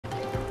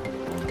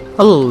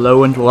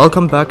Hello and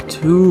welcome back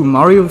to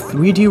Mario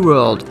 3D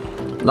World.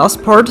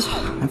 Last part,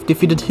 I've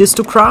defeated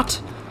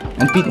Histocrat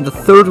and beaten the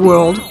third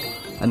world,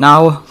 and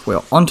now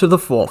we're on to the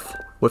fourth,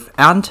 with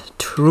Ant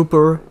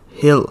Trooper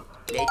Hill.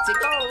 Let's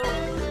go.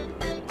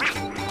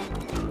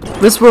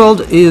 This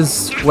world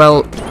is,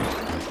 well,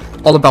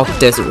 all about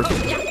desert.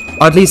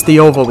 Or at least the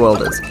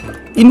overworld is.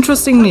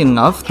 Interestingly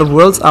enough, the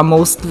worlds are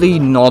mostly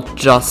not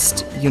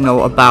just,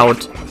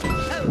 about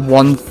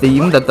one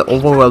theme that the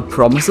overworld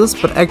promises,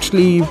 but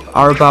actually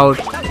are about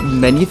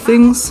many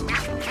things.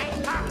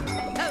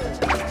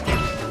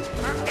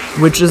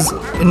 Which is,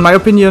 in my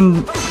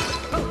opinion,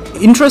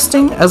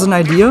 interesting as an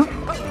idea.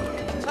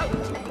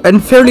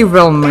 And fairly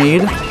well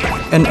made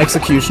in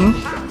execution.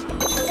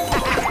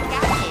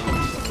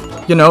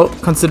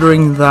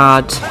 Considering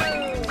that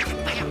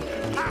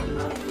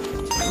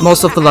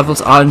most of the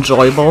levels are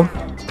enjoyable.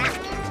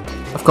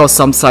 Of course,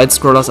 some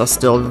side-scrollers are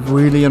still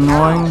really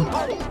annoying.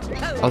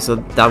 Also,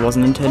 that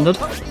wasn't intended.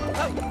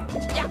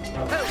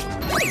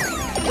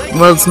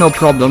 Well, it's no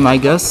problem, I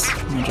guess.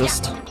 I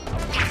just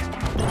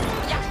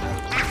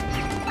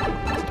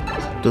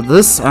do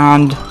this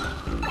and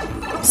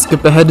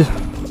skip ahead.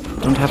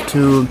 Don't have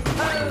to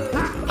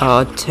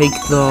take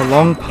the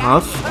long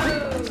path.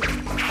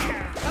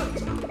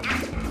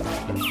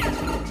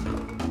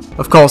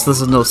 Of course, this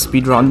is no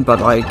speedrun, but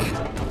like...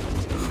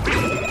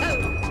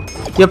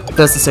 Yep,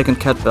 there's the second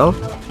cat bell.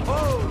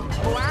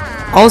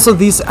 Also,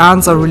 these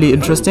ants are really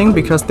interesting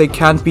because they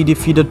can't be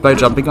defeated by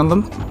jumping on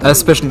them,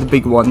 especially the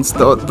big ones.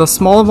 The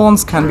small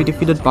ones can be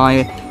defeated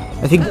by,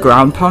 I think,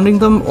 ground pounding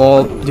them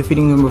or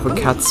defeating them with a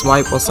cat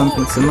swipe or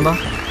something similar.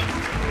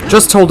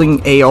 Just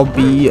holding A or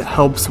B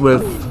helps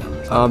with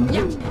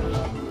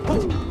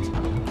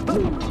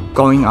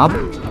going up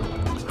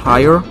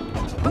higher.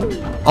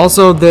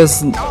 Also,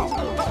 there's...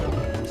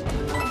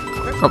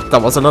 Oh,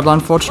 that was a little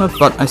unfortunate,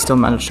 but I still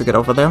managed to get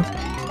over there.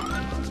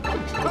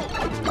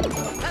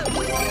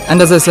 And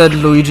as I said,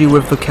 Luigi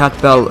with the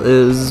cat bell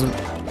is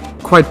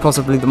quite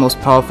possibly the most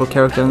powerful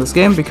character in this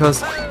game,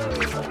 because,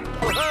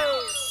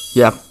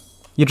 yeah,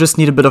 you just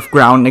need a bit of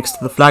ground next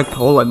to the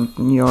flagpole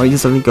and you're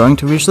easily going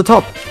to reach the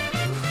top.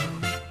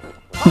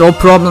 No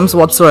problems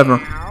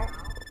whatsoever.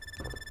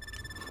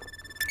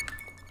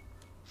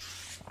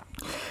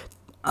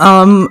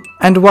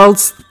 And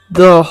whilst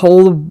the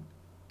whole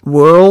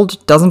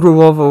world doesn't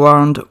revolve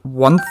around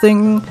one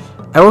thing,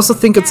 I also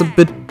think it's a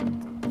bit,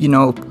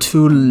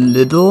 too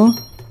little.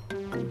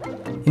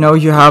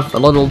 You have a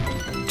little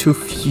too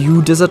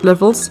few desert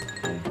levels.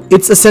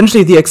 It's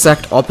essentially the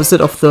exact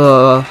opposite of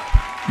the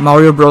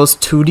Mario Bros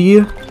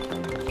 2D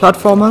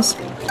platformers.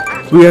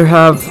 We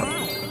have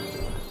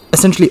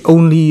essentially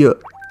only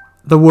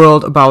the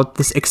world about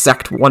this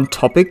exact one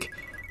topic,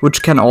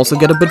 which can also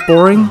get a bit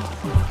boring.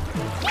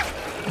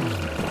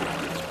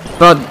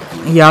 But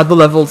yeah, the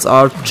levels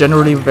are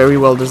generally very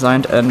well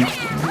designed and,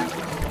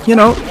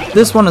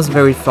 this one is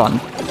very fun.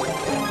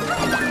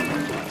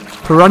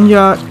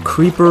 Piranha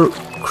Creeper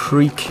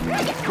Creek.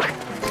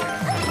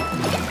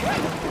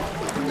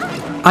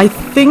 I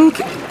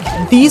think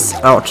these...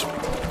 Ouch.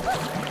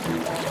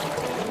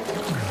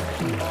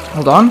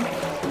 Hold on.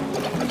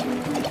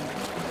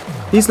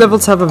 These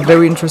levels have a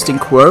very interesting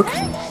quirk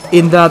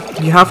in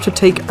that you have to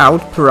take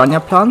out piranha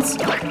plants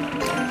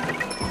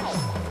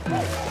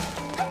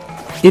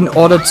in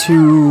order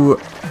to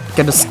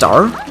get a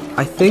star,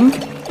 I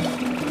think.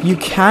 You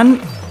can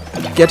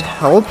get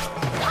help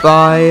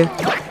by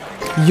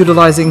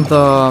utilizing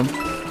the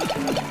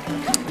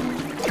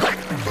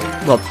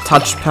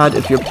touchpad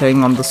if you're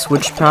playing on the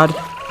Switch pad,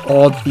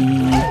 or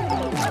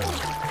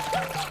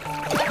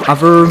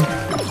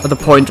the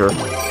pointer.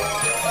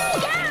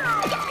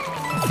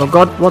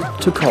 Forgot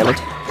what to call it.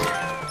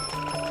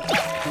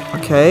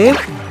 Okay.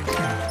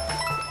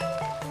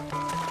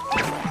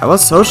 I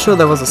was so sure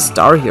there was a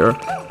star here.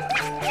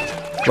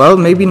 Well,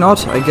 maybe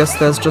not. I guess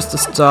there's just a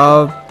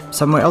star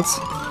somewhere else.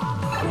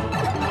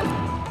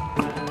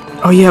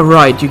 Oh yeah,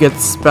 right. You get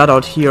spat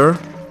out here.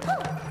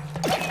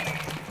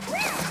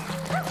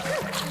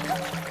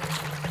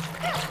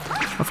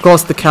 Of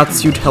course, the cat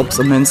suit helps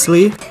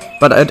immensely,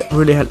 but I'd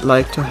really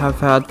like to have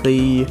had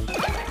the...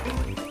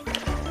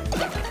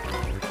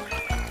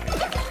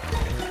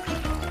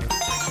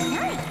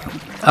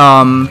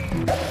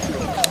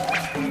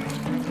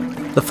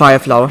 the fire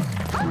flower.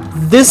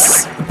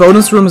 This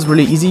bonus room is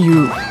really easy.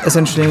 You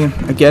essentially,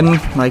 again,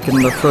 like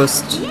in the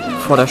first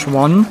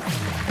 4-1,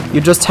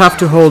 you just have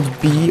to hold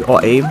B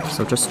or A,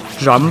 so just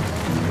jump.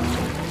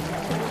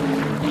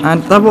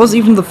 And that was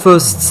even the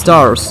first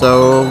star,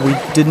 so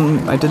I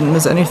didn't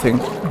miss anything.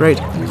 Great.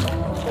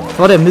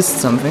 Thought I missed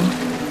something.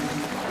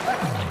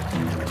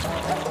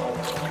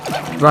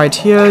 Right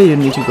here, you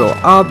need to go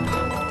up.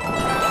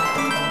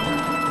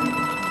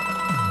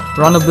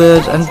 Run a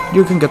bit, and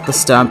you can get the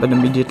stamp and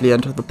immediately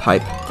enter the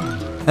pipe.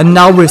 And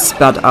now we're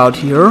spat out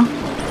here.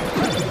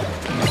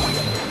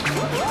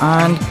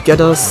 And get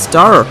a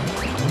star.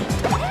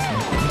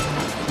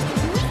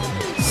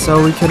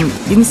 So we can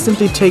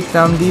instantly take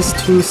down these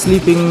two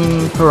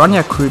sleeping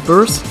piranha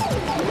creepers.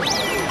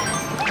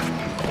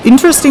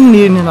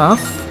 Interestingly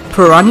enough,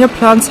 piranha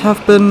plants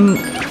have been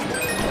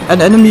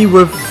an enemy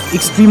with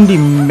extremely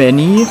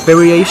many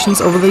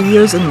variations over the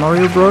years in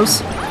Mario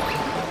Bros.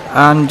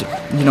 And,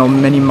 you know,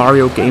 many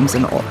Mario games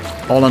in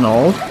all in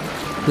all.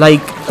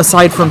 Like,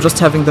 aside from just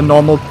having the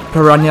normal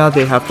piranha,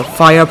 they have the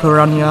fire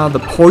piranha, the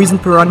poison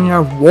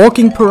piranha,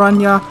 walking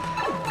piranha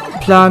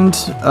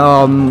plant,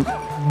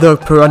 the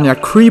piranha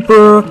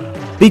creeper,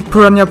 big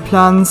piranha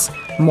plants,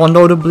 more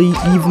notably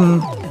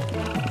even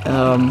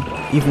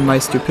my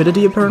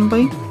stupidity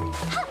apparently.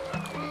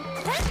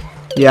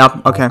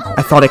 Yeah, okay,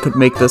 I thought I could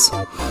make this.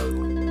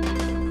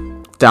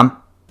 Damn.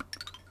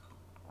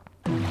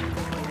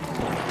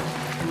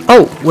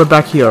 Oh, we're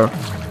back here.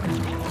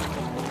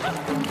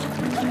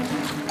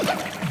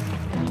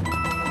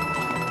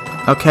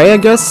 Okay, I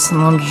guess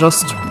I'll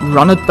just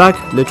run it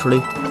back,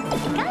 literally.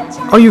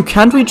 Oh, you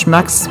can't reach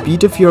max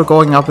speed if you're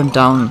going up and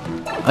down.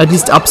 At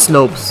least up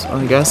slopes,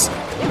 I guess.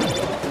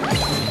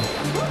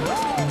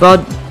 But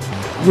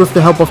with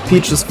the help of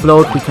Peach's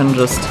float, we can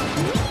just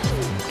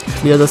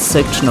clear this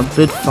section a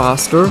bit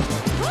faster.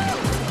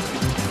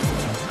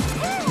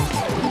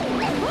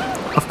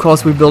 Of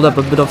course, we build up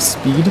a bit of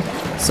speed,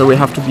 so we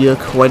have to be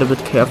quite a bit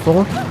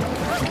careful.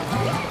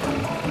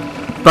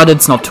 But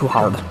it's not too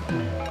hard.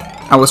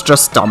 I was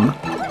just dumb.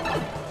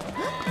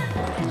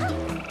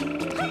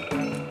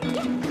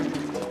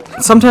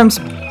 Sometimes,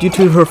 due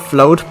to her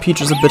float,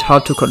 Peach is a bit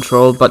hard to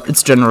control, but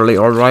it's generally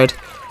alright.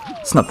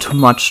 It's not too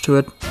much to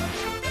it.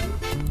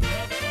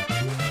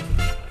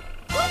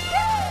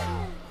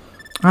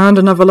 And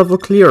another level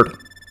cleared.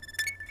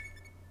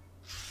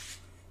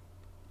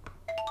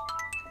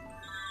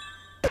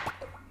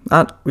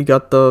 That, we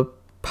got the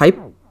pipe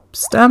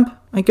stamp,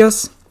 I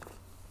guess.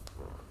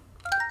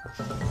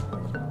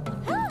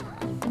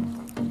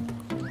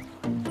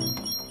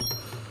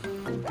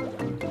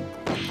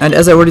 And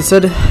as I already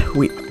said,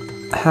 we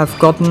have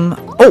gotten...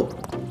 Oh!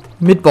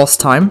 Mid-boss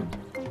time.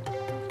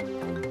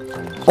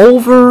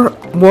 Over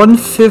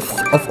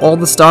 1/5 of all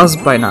the stars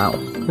by now,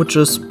 which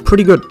is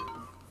pretty good.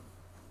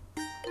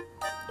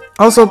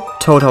 Also,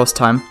 Toad House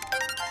time.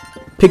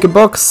 Pick a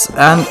box,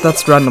 and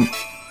that's random.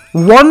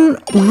 One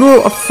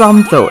rule of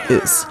thumb, though,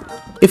 is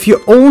if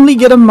you only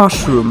get a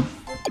mushroom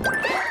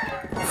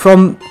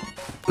from,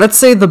 let's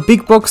say the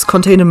big box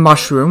contained a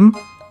mushroom,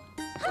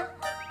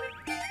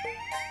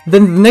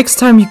 then the next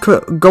time you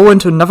go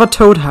into another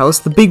Toad House,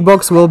 the big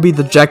box will be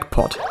the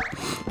jackpot.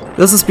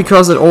 This is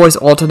because it always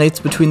alternates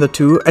between the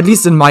two, at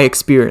least in my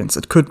experience.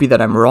 It could be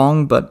that I'm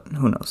wrong, but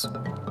who knows.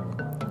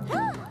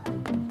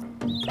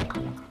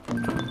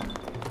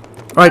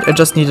 Right, I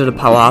just needed a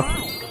power-up.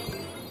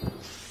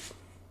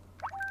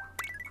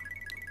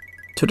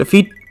 To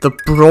defeat the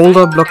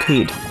Broulder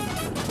blockade.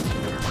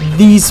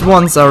 These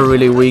ones are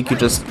really weak, you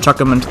just chuck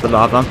them into the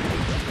lava.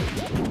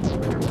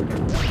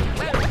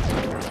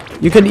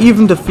 You can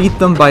even defeat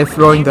them by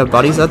throwing their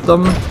bodies at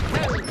them,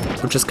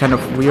 which is kind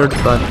of weird,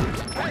 but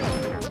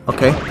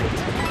okay,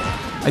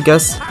 I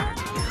guess.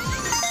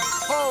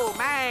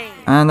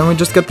 And then we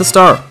just get the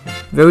star.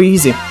 Very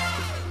easy.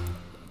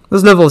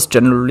 This level is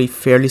generally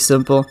fairly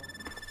simple.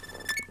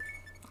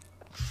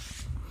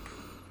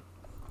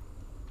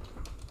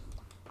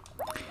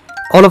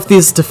 All of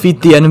these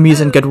defeat the enemies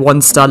and get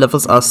 1-star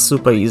levels are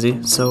super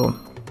easy, so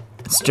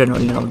it's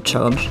generally not a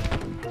challenge.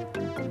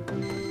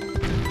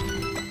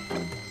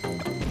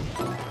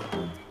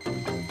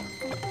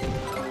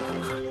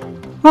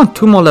 Oh,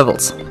 2 more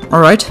levels.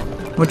 Alright,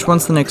 which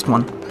one's the next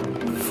one?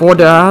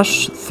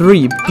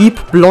 4-3, Beep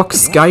Block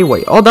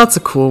Skyway. Oh, that's a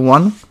cool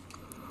one.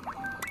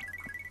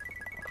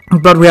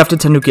 But we have the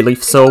Tanuki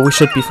Leaf, so we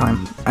should be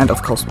fine. And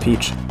of course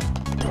Peach.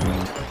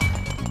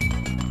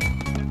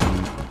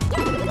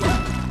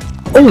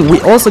 Oh, we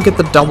also get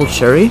the double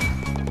cherry.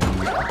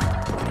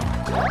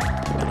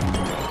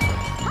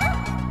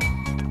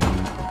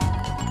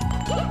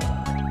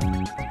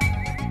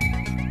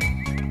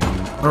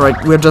 Alright,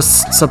 we're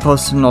just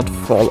supposed to not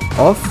fall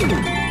off.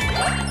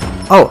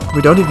 Oh,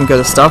 we don't even get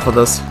a star for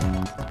this.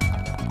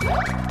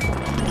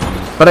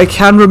 But I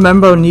can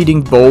remember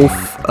needing both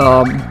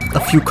a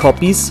few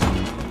copies.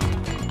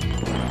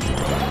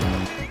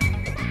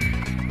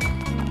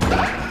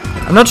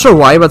 I'm not sure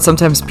why, but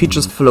sometimes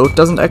Peach's float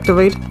doesn't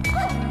activate.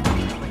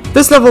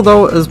 This level,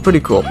 though, is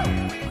pretty cool.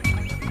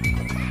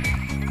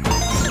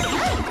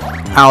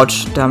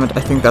 Ouch, damn it,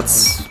 I think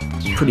that's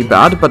pretty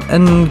bad, but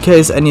in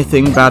case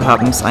anything bad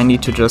happens, I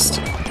need to just,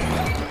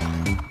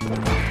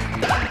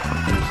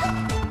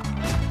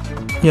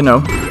 you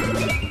know,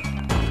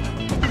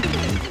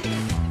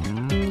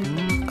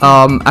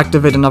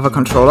 activate another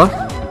controller.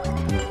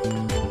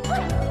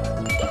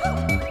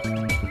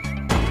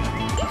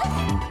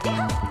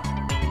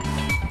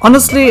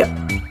 Honestly,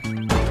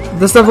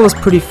 this level is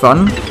pretty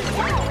fun,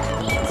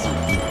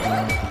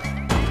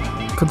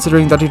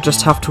 considering that you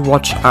just have to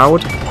watch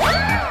out.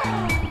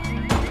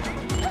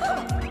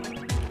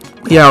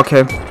 Yeah,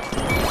 okay.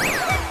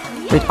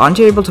 Wait, aren't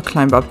you able to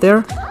climb up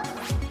there?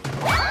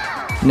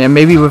 Yeah,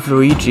 maybe with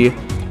Luigi.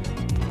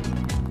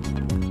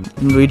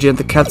 Luigi and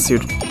the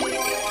catsuit.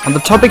 On the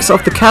topics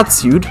of the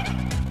catsuit,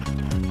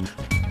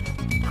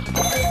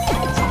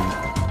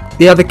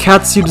 Yeah, the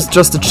catsuit is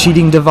just a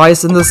cheating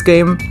device in this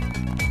game.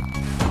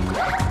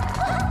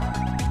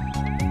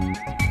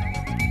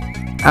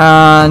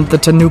 And the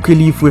Tanuki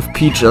leaf with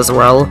Peach as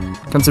well,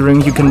 considering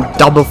you can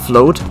double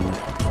float.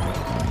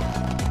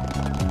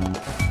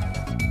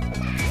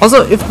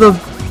 Also, if the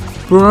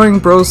Boomerang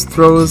Bros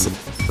throws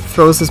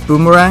his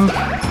boomerang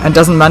and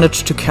doesn't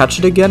manage to catch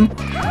it again,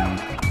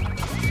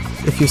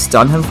 if you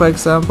stun him, for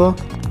example.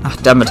 Ah,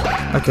 damn it.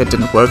 Okay, it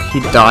didn't work.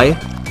 He'd die.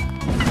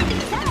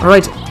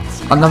 Alright,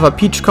 another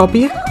Peach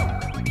copy.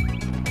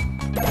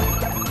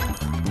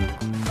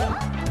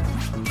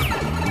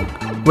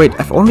 Wait,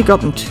 I've only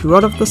gotten 2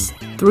 out of the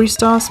 3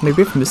 stars?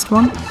 Maybe I've missed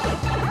one?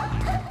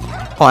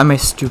 Oh, am I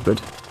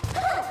stupid?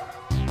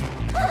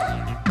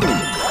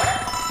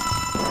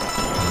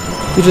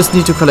 You just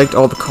need to collect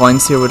all the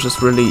coins here, which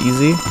is really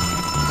easy.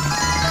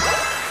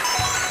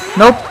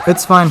 Nope,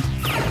 it's fine.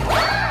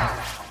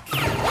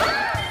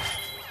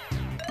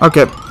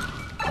 Okay.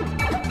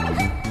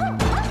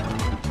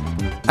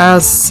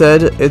 As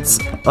said, it's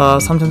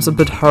sometimes a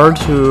bit hard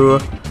to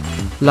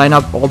line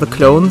up all the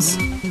clones.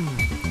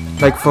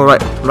 Like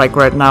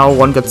right now,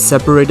 one gets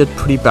separated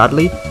pretty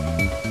badly.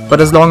 But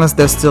as long as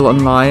they're still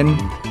online...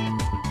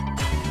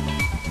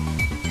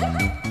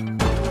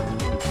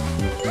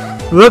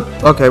 Whoop!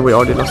 Okay, we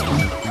already lost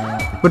one.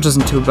 Which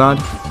isn't too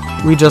bad.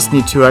 We just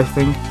need 2, I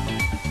think.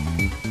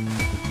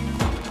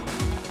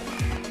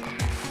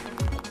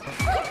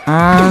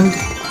 And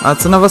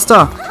that's another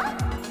star.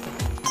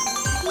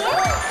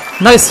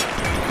 Nice!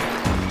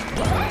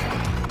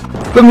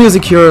 The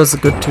music here is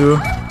good too.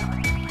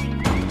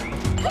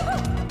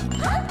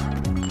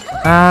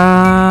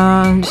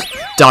 And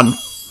done.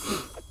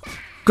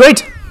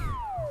 Great!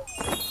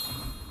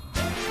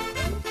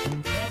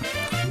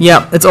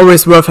 Yeah, it's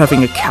always worth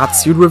having a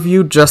catsuit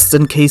review, just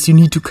in case you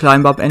need to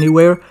climb up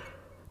anywhere.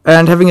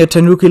 And having a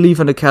Tanuki leaf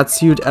and a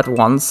catsuit at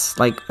once,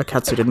 like a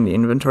catsuit in the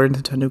inventory and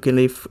a Tanuki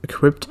leaf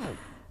equipped,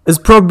 is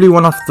probably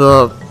one of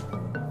the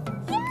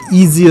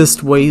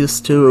easiest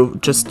ways to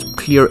just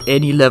clear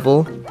any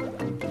level.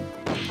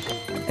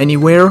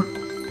 Anywhere.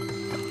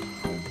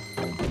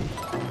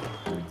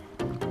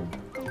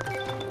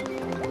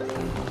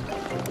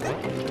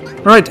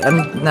 Right,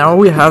 and now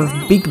we have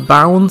Big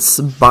Bounce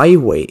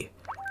Byway.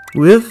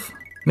 With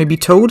maybe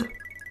Toad?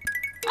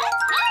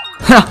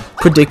 Ha!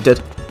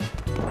 Predicted.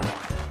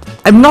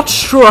 I'm not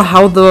sure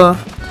how the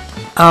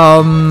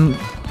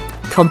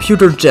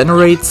computer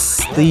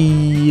generates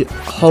the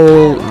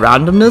whole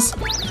randomness.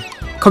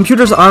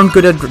 Computers aren't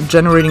good at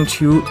generating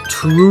true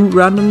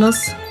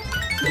randomness.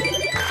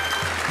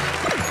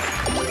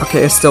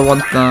 Okay, I still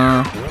want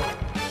the...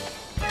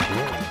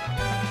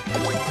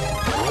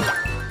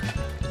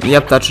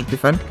 Yep, that should be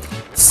fine.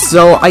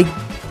 So I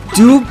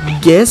do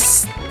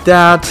guess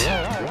that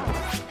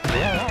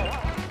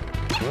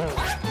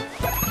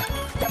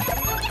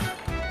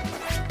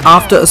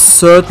after a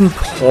certain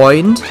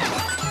point...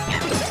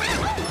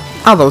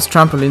 Ah, those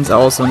trampolines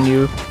are also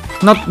new.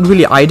 Not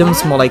really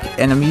items, more like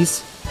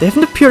enemies. They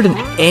haven't appeared in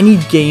any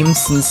game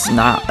since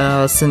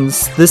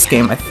since this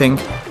game, I think.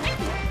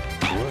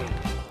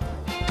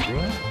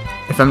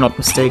 If I'm not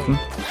mistaken.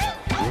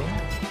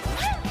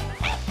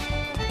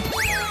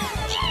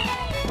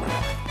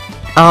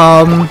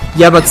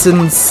 Yeah, but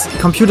since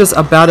computers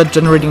are bad at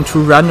generating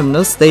true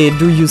randomness, they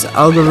do use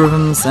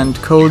algorithms and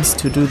codes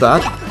to do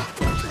that.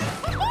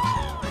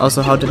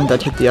 Also, how didn't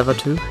that hit the other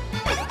 2?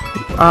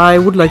 I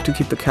would like to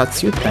keep the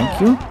catsuit, thank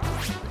you.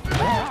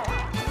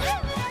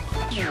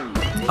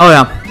 Oh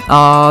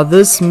yeah,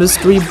 this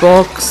mystery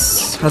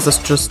box has us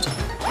just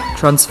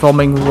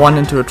transforming one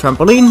into a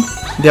trampoline,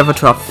 the other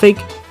 2 are fake.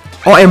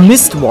 Oh, I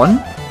missed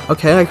one!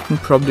 Okay, I can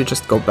probably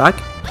just go back.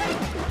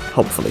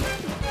 Hopefully.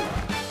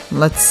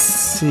 Let's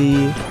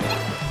see...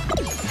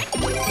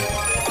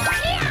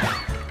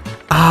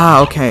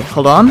 Ah, okay,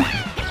 hold on.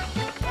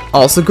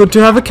 Also good to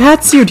have a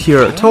catsuit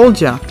here,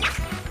 told ya.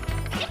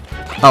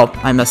 Oh,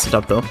 I messed it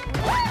up though.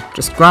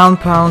 Just ground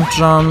pound,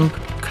 jump,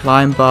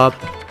 climb up,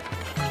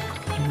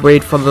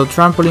 wait for the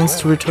trampolines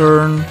to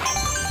return,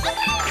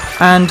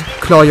 and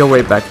claw your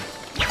way back.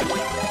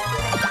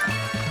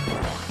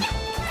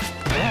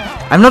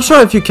 I'm not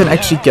sure if you can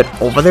actually get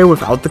over there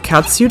without the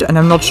catsuit, and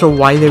I'm not sure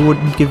why they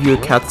wouldn't give you a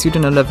catsuit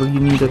in a level you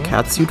need a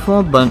catsuit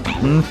for, but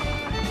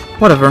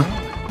whatever.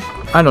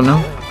 I don't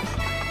know.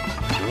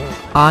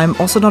 I'm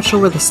also not sure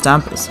where the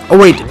stamp is. Oh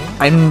wait,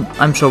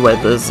 I'm sure where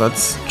it is.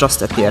 That's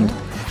just at the end.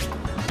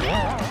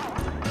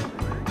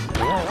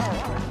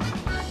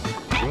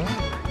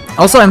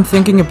 Also, I'm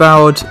thinking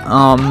about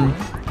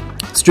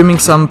streaming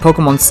some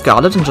Pokemon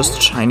Scarlet and just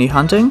shiny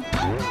hunting.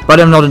 But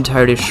I'm not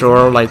entirely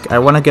sure, like, I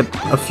want to get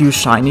a few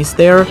shinies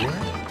there,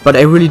 but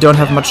I really don't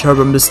have much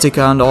Herba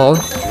Mystica and all.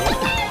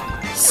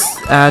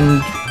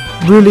 And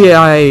really,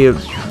 I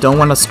don't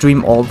want to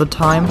stream all the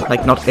time,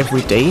 like, not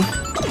every day.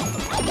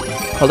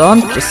 Hold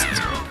on, just...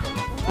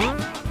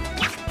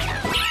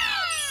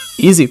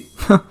 Easy.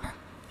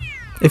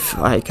 If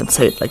I can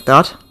say it like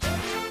that.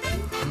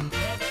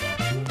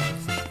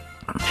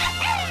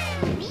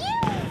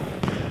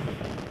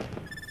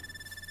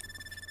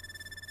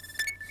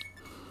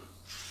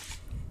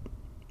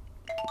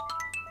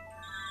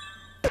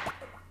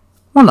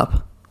 1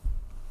 up.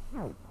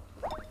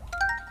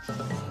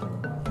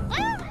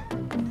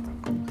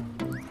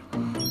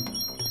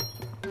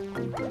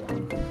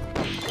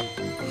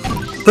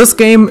 This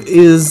game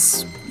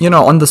is, you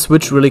know, on the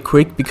Switch really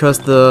quick because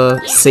the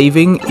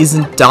saving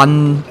isn't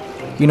done,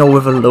 you know,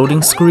 with a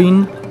loading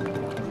screen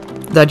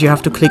that you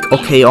have to click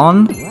OK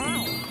on,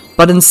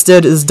 but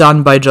instead is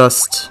done by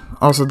just...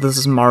 Also, this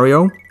is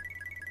Mario.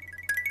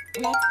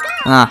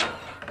 Ah.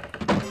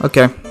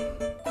 Okay.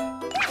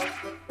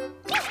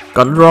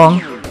 Got it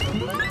wrong.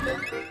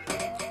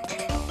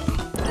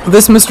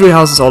 This mystery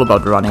house is all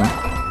about running.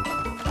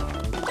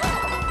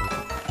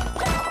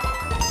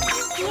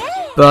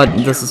 But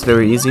this is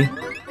very easy.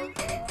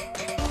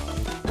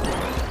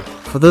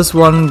 For this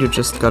one, you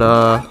just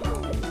gotta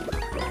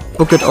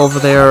book it over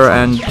there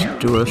and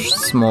do a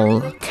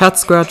small cat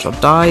scratch or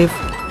dive.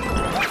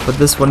 For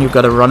this one, you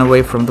gotta run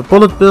away from the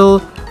bullet bill.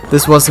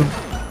 This was,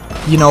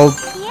 you know,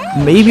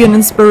 maybe an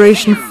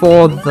inspiration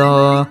for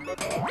the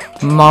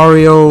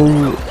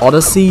Mario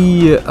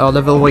Odyssey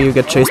level where you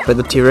get chased by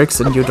the T-Rex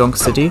in Udon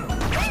City.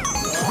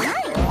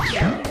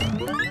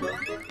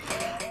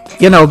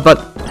 You know,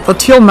 but the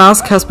Teal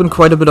Mask has been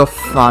quite a bit of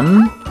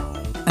fun,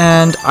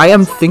 and I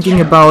am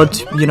thinking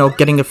about, you know,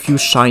 getting a few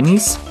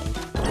shinies.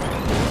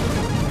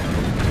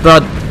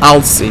 But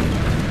I'll see.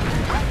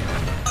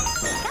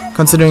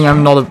 Considering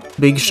I'm not a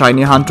big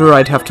shiny hunter,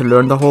 I'd have to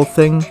learn the whole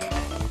thing.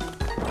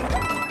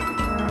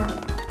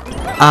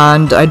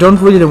 And I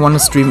don't really want to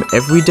stream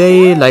every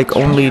day, like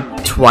only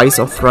twice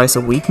or thrice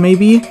a week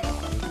maybe.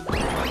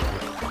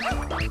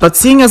 But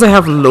seeing as I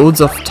have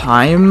loads of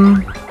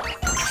time,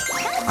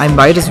 I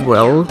might as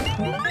well.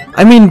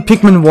 I mean,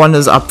 Pikmin 1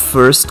 is up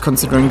first,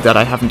 considering that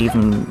I haven't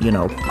even, you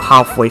know,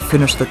 halfway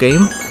finished the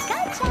game.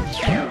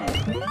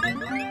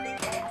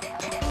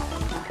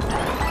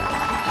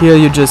 Here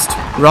you just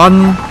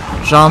run,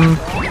 jump,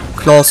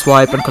 claw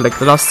swipe and collect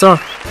the last star.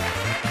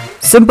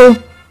 Simple,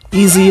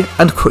 easy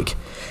and quick.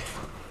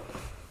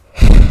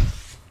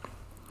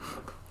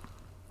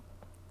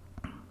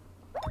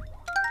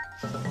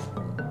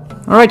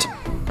 Alright,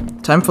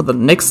 time for the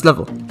next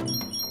level.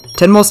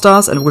 10 more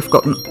stars and we've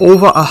gotten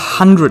over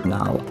 100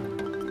 now.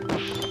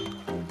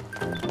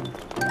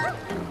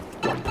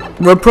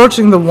 We're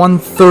approaching the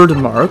 1/3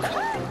 mark.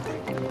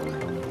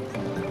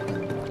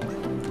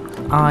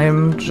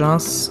 I'm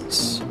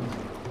just...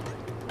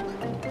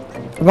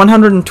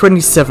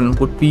 127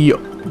 would be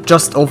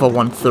just over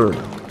 1/3.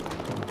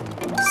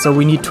 So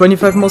we need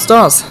 25 more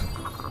stars.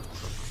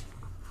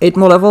 8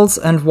 more levels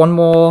and 1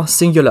 more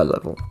singular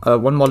level.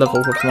 1 more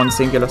level with 1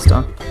 singular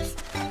star.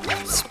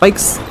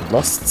 Spike's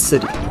Lost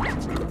City.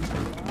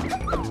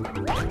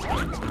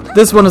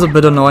 This one is a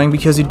bit annoying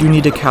because you do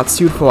need a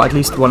catsuit for at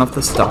least one of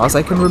the stars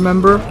I can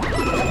remember.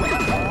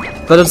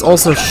 But it's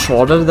also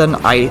shorter than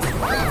I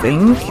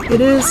think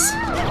it is.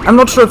 I'm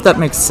not sure if that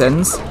makes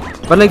sense,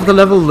 but like the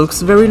level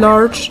looks very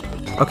large.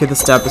 Okay, the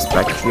stab is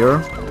back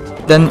here.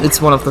 Then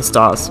it's one of the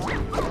stars.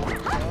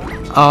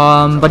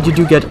 But you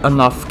do get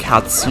enough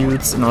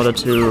catsuits in order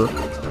to...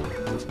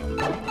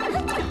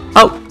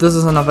 Oh, this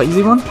is another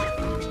easy one.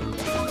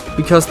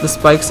 Because the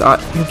spikes are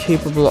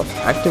incapable of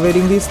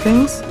activating these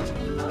things.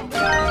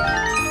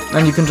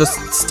 And you can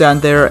just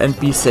stand there and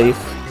be safe,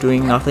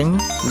 doing nothing,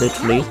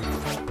 literally.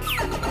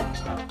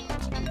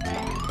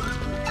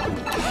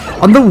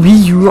 On the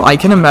Wii U, I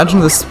can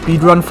imagine the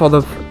speedrun for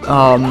the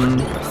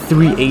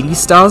 380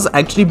 stars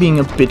actually being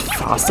a bit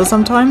faster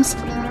sometimes.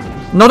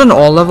 Not in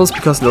all levels,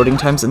 because loading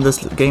times in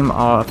this game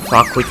are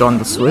far quicker on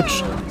the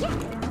Switch.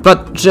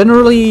 But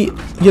generally,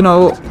 you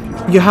know,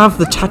 you have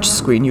the touch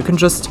screen. You can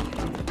just,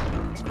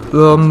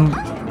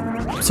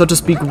 so to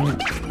speak,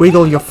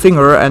 wiggle your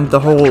finger and the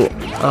whole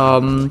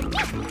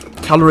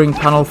coloring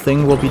panel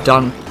thing will be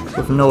done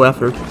with no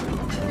effort.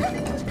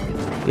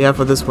 Yeah,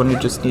 for this one you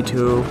just need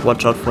to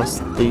watch out for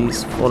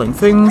these falling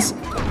things.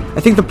 I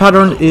think the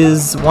pattern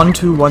is 1,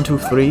 2, 1, 2,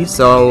 3,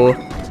 so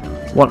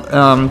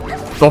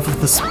both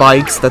of the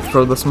spikes that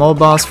throw the small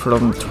bars throw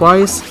them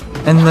twice,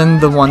 and then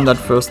the one that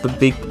throws the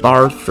big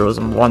bar throws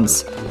them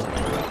once.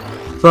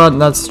 But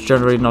that's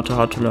generally not too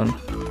hard to learn.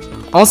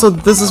 Also,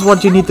 this is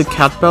what you need the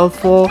cat bell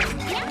for.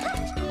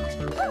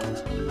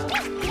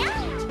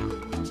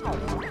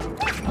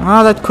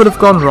 Ah, that could have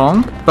gone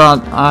wrong,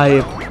 but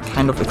I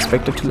kind of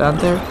expected to land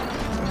there.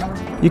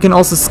 You can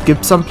also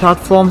skip some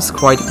platforms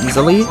quite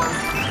easily.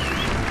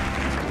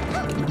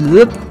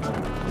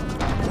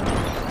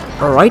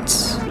 Alright.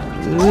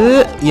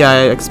 Yeah,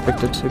 I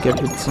expected to get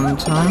hit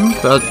sometime,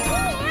 but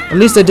at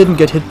least I didn't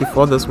get hit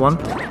before this one.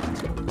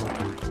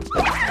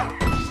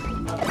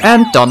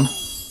 And done.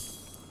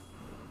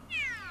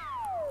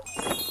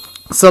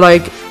 So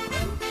like...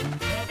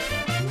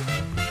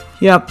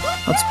 yeah,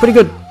 that's pretty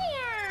good.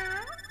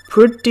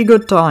 Pretty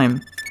good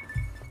time.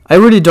 I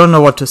really don't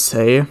know what to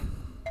say.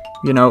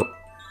 You know,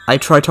 I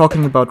try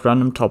talking about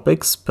random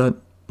topics, but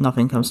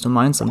nothing comes to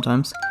mind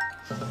sometimes.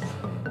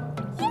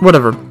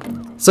 Whatever.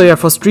 So yeah,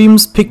 for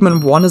streams,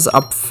 Pikmin 1 is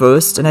up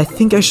first, and I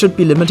think I should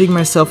be limiting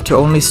myself to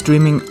only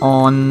streaming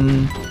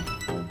on...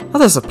 Oh,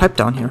 there's a pipe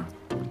down here.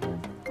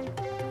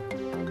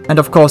 And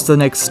of course the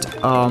next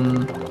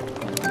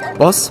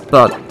boss,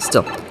 but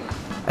still.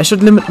 I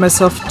should limit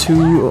myself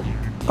to...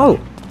 oh,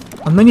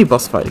 a mini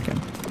boss fight again.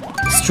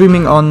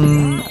 Streaming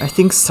on, I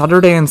think,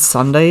 Saturday and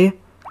Sunday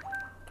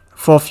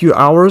for a few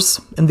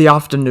hours in the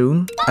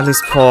afternoon. At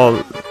least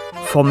for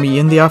me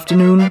in the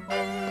afternoon.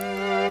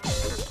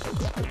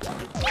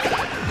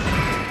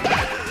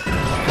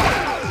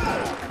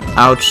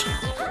 Ouch.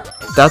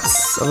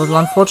 That's a little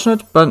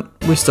unfortunate, but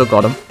we still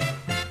got him.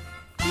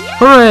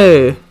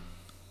 Hooray!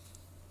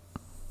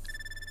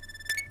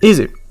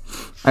 Easy,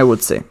 I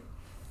would say.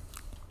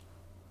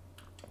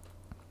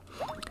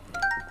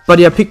 But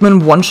yeah,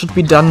 Pikmin 1 should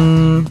be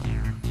done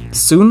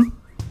soon,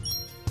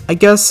 I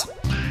guess.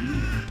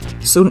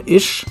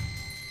 Soon-ish.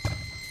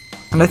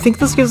 And I think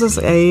this gives us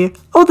a...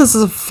 oh, this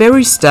is a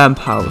fairy stamp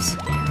house.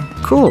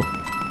 Cool.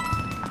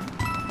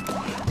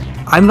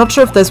 I'm not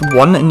sure if there's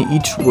one in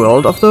each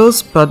world of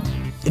those, but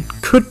it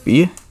could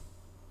be.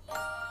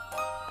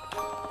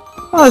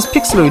 Oh, there's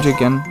Pixeluigi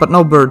again, but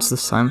no birds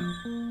this time.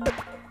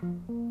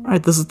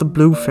 Alright, this is the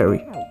blue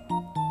fairy.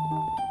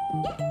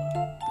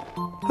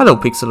 Hello,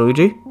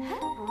 Pixeluigi.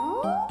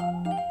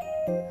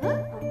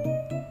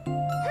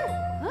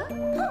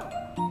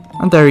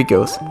 And there he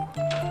goes.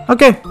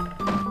 Okay,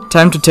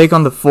 time to take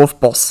on the 4th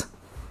boss.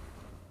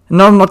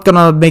 No, I'm not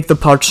gonna make the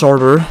part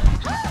shorter.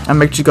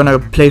 I'm actually gonna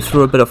play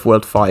through a bit of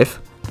World 5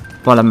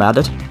 while I'm at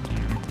it.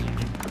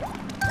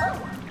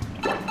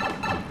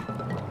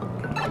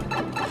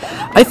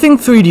 I think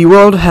 3D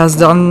World has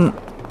done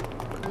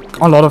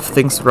a lot of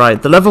things right.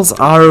 The levels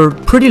are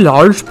pretty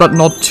large, but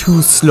not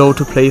too slow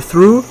to play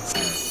through,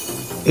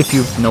 if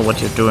you know what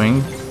you're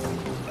doing,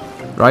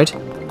 right?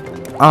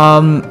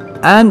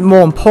 And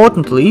more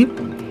importantly,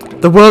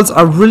 the worlds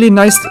are really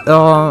nice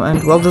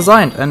and well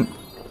designed, and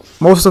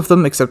most of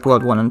them, except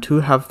World 1 and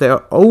 2, have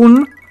their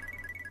own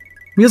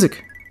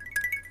music.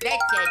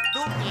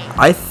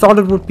 I thought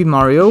it would be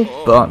Mario,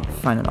 but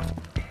fine enough.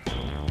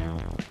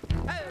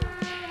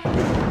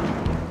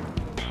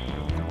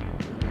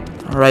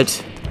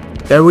 Alright,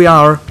 there we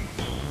are.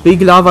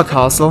 Big lava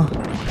castle.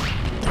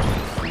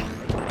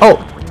 Oh!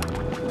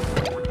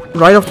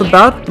 Right off the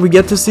bat, we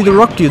get to see the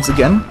rock dudes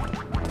again.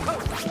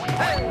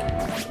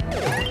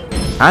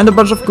 And a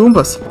bunch of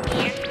Goombas.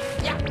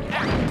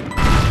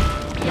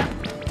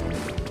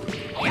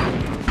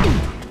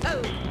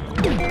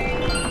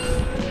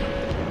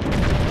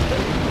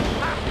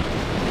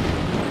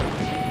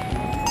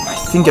 I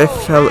think I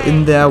fell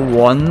in there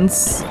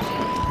once.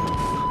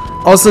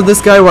 Also,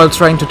 this guy, while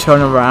trying to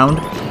turn around,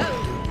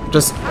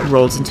 just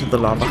rolls into the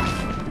lava.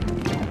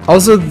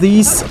 Also,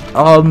 these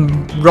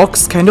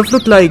rocks kind of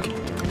look like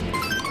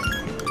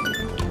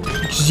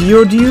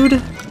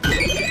Geodude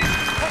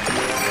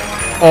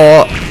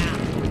or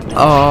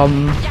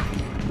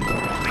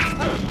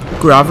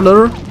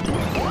Graveler.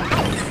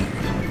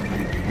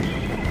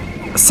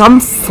 Some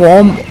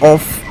form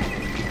of,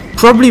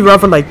 probably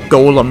rather like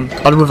Golem,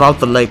 but without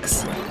the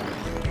legs.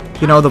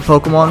 You know, the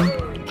Pokemon?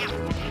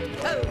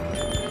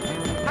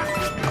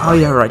 Oh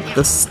yeah, right.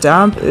 The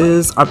stamp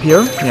is up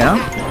here, yeah.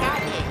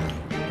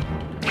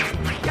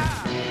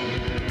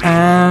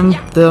 And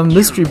the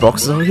mystery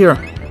boxes are here.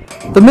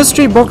 The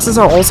mystery boxes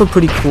are also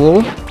pretty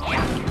cool,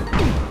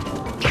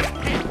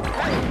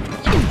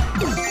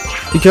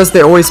 because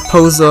they always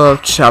pose a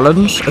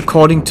challenge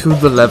according to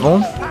the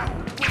level.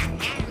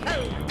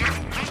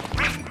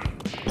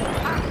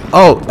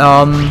 Oh,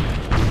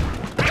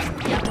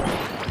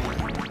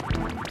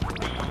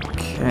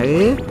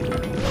 okay.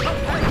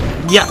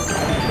 Yeah.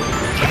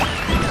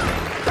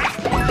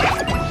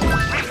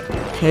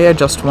 Okay, I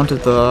just wanted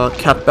the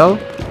cat bell.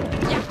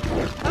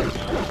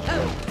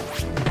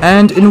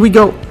 And in we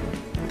go.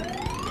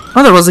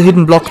 Oh, there was a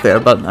hidden block there,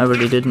 but I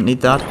really didn't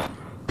need that.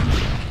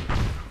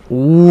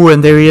 Ooh,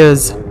 and there he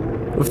is.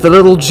 With the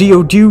little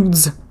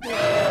Geodudes.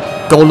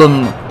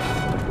 Golem.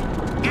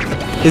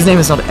 His name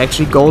is not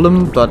actually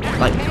Golem, but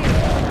like...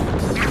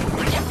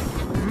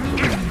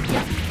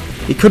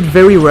 he could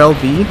very well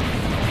be.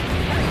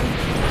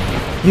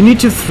 You need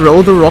to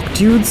throw the rock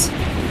dudes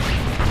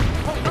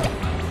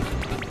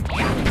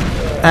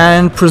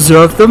and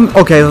preserve them.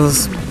 Okay,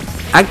 this is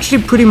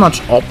actually pretty much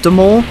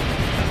optimal.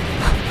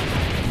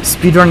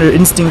 Speedrunner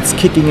instincts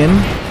kicking in.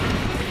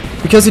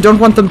 Because you don't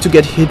want them to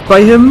get hit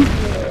by him.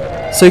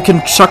 So you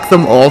can chuck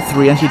them all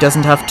three and he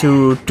doesn't have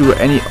to do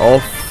any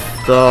of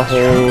the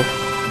whole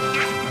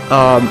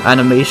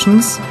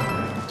animations.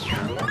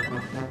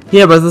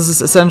 Yeah, but this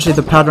is essentially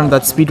the pattern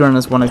that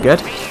speedrunners want to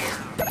get.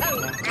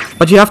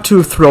 But you have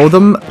to throw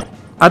them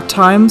at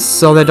times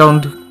so they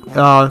don't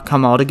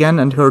come out again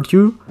and hurt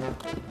you.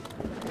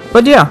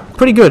 But yeah,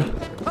 pretty good.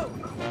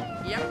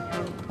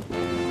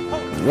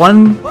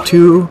 1,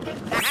 2,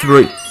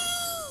 3.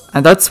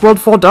 And that's World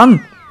 4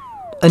 done.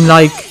 And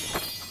like,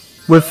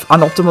 with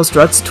unoptimal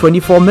strats,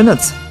 24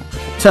 minutes.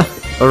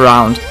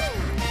 Around.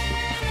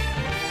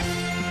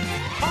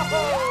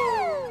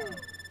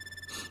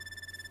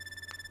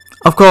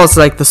 Of course,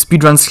 like, the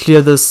speedruns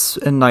clear this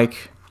in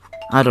like,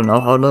 I don't know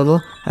how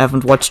little. I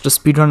haven't watched a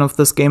speedrun of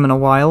this game in a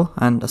while,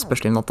 and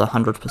especially not the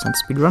 100%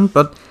 speedrun,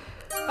 but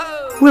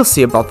we'll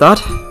see about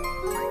that.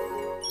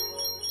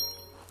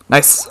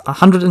 Nice,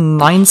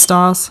 109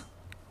 stars.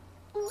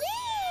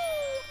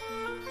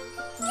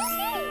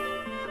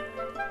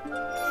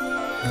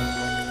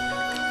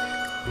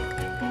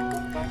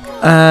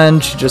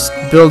 And she just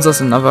builds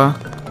us another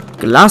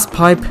glass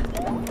pipe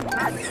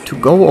to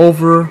go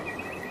over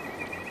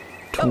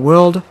to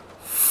World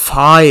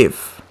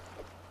 5.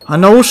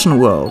 An ocean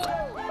world.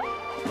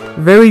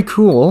 Very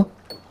cool.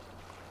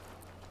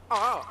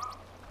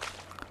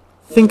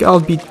 Think I'll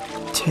be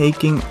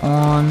taking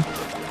on...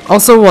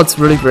 Also, what's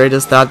really great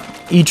is that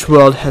each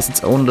world has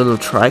its own little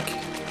track,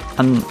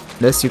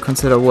 unless you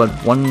consider World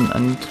 1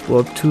 and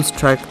World 2's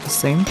track the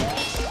same.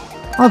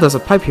 Oh, there's a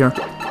pipe here.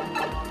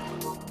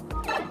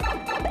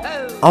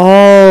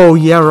 Oh,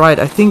 yeah, right.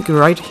 I think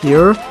right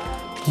here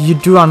you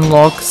do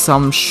unlock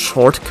some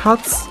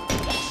shortcuts.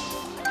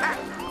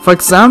 For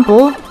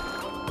example,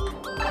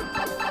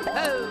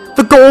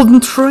 the golden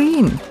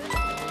train.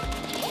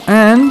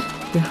 And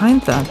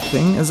behind that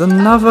thing is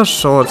another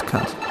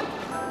shortcut,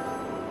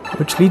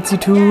 which leads you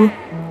to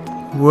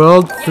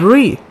World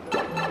 3.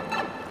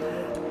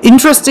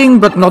 Interesting,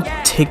 but not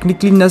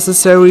technically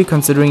necessary,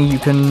 considering you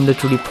can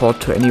literally port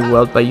to any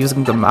world by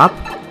using the map.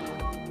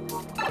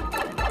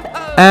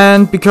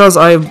 And because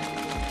I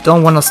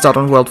don't want to start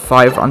on World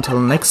 5 until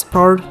next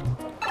part.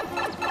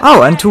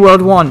 Oh, and to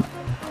World 1.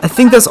 I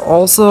think there's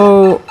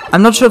also...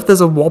 I'm not sure if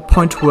there's a warp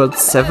point to World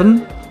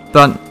 7,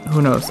 but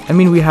who knows. I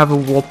mean, we have a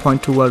warp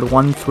point to World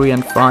 1, 3,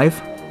 and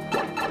 5.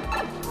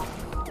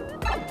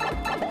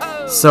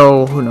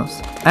 So, who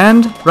knows.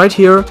 And right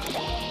here,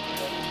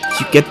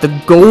 you get the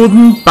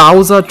golden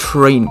Bowser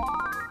train.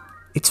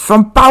 It's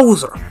from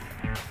Bowser.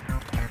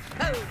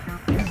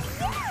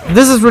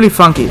 This is really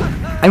funky.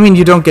 I mean,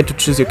 you don't get to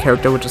choose your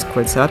character, which is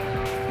quite sad.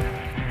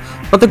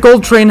 But the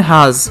gold train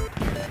has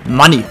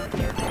money.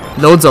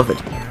 Loads of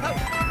it.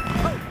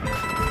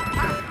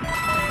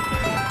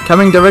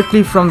 Coming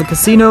directly from the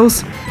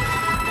casinos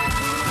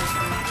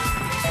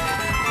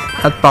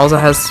that Bowser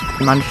has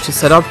managed to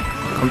set up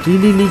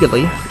completely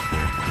legally.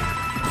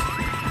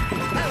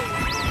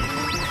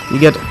 You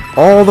get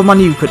all the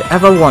money you could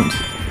ever want.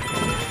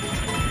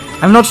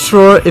 I'm not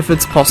sure if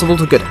it's possible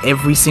to get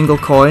every single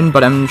coin,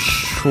 but I'm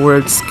sure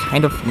it's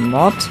kind of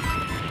not.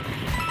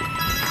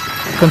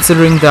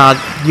 Considering that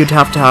you'd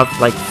have to have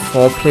like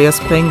 4 players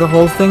playing the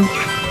whole thing.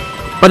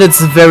 But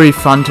it's very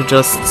fun to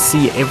just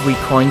see every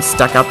coin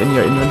stack up in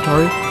your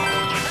inventory.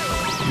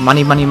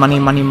 Money, money, money,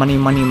 money, money,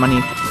 money,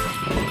 money.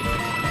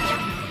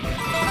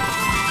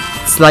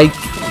 It's like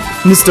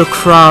Mr.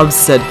 Krabs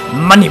said,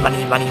 money,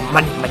 money, money,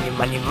 money, money,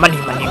 money,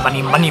 money, money,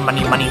 money, money,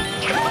 money, money.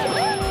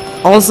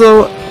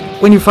 Also,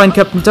 when you find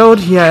Captain Toad,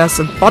 he has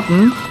a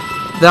button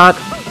that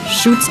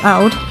shoots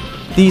out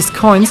these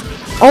coins.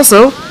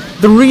 Also,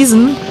 the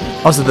reason...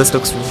 Also, this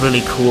looks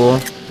really cool.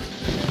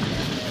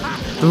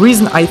 The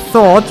reason I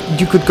thought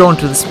you could go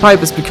into this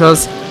pipe is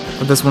because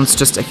this one's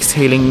just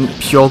exhaling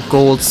pure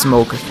gold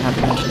smoke. I can't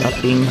imagine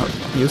that being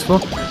useful.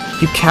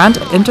 You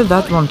can't enter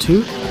that one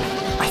too?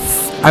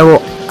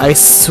 I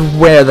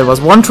swear there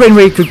was one train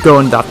where you could go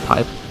in that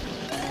pipe.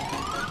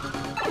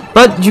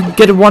 But you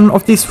get one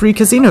of these free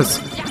casinos.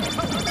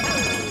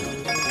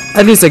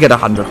 At least I get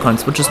 100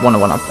 coins, which is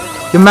 101 up.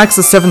 Your max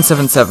is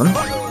 777.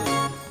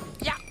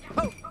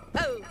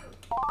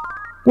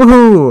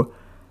 Woohoo!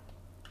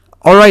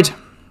 Alright.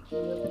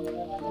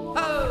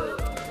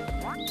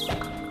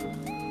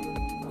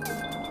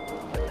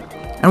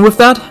 And with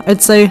that,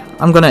 I'd say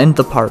I'm gonna end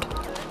the part.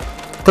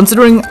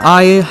 Considering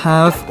I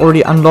have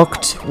already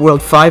unlocked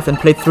World 5 and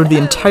played through the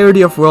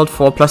entirety of World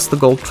 4 plus the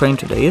gold train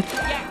today,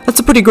 that's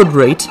a pretty good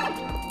rate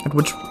at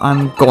which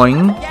I'm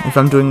going, if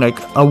I'm doing like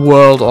a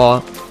world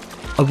or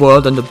a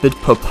world and a bit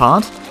per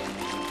part.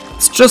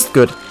 It's just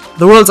good.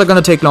 The worlds are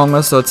gonna take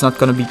longer, so it's not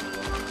gonna be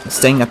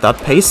staying at that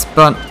pace,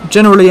 but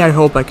generally I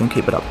hope I can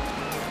keep it up.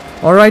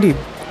 Alrighty,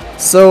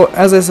 so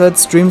as I said,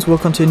 streams will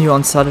continue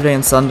on Saturday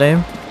and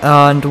Sunday,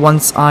 and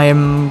once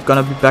I'm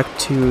gonna be back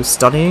to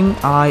studying,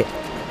 I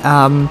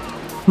am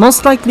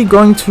most likely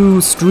going to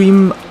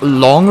stream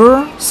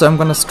longer, so I'm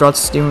gonna start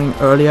streaming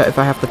earlier if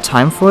I have the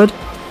time for it.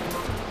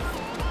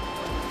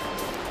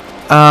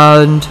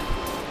 And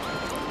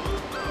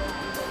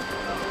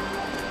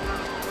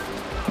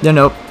you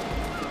know,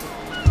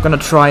 I'm gonna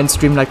try and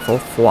stream like for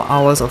 4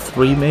 hours or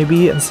 3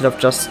 maybe, instead of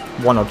just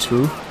 1 or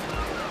 2.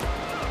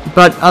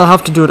 But I'll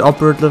have to do it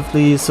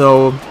operatively,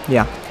 so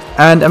yeah.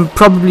 And I'm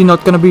probably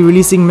not gonna be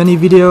releasing many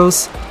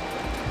videos.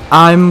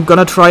 I'm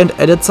gonna try and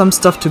edit some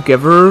stuff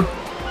together.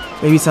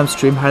 Maybe some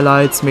stream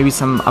highlights, maybe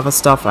some other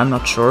stuff, I'm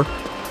not sure.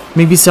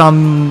 Maybe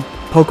some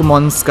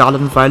Pokemon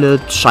Scarlet and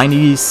Violet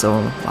shinies,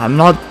 so I'm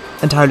not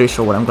entirely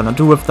sure what I'm gonna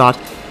do with that.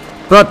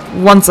 But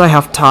once I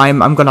have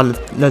time, I'm gonna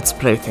let's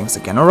play things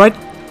again, alright?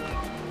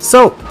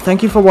 So,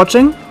 thank you for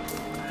watching.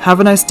 Have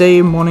a nice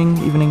day, morning,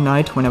 evening,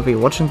 night, whenever you're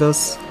watching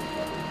this.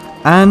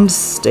 And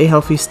stay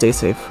healthy, stay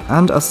safe,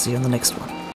 and I'll see you in the next one.